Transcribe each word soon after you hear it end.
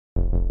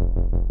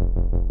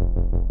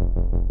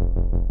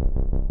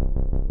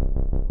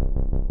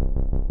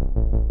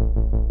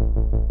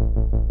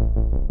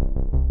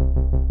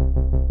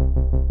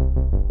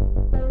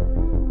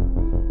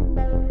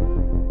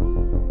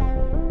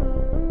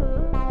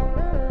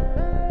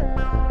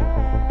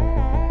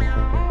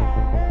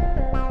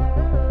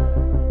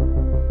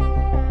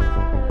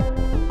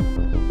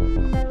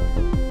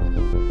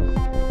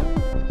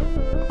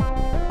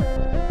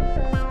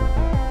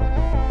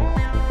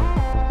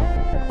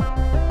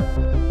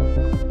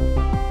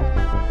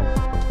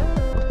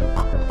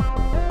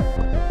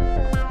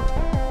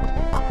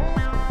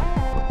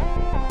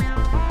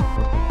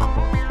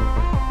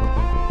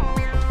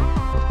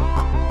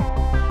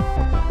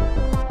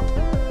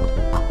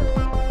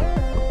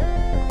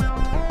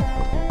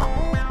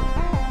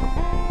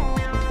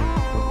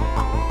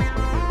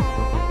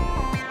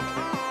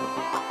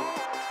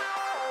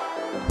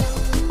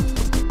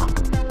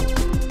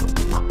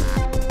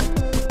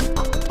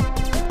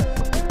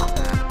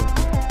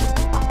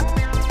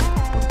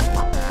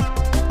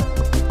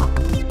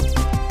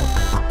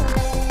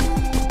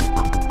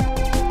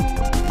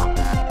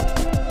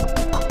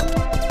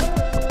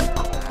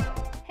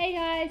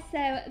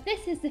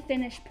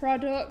finished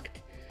product.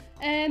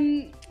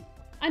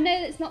 I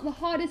know that it's not the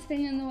hardest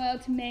thing in the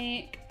world to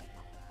make,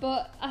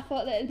 but I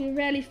thought that it'd be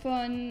really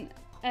fun,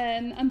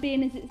 and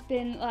being as it's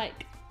been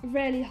like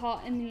really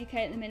hot in the UK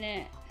at the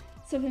minute,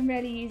 something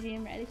really easy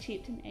and really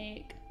cheap to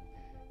make.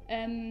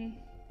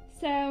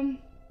 So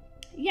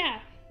yeah,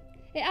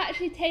 it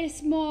actually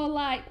tastes more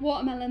like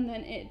watermelon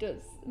than it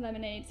does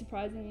lemonade,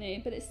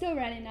 surprisingly, but it's still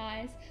really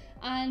nice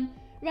and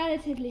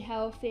relatively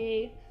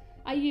healthy.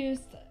 I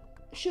used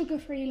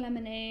sugar-free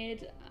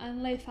lemonade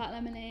and low-fat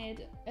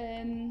lemonade,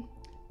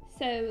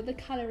 so the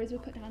calories were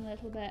cut down a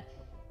little bit.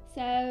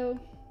 So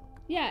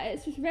yeah,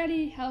 it's just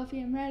really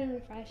healthy and really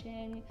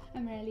refreshing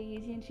and really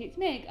easy and cheap to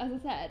make, as I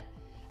said.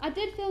 I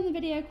did film the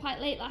video quite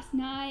late last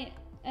night,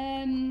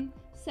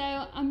 so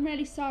I'm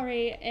really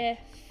sorry if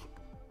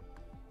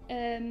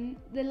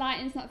the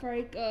lighting's not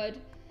very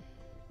good,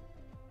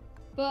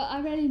 but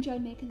I really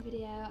enjoyed making the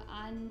video,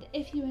 and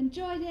if you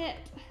enjoyed it,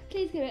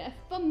 please give it a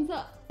thumbs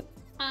up,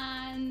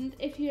 and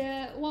if you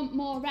want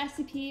more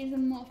recipes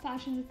and more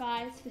fashion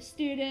advice for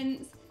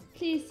students,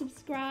 please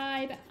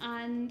subscribe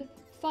and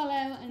follow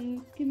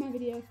and give my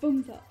video a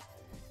thumbs up.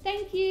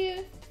 Thank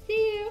you,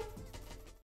 see you!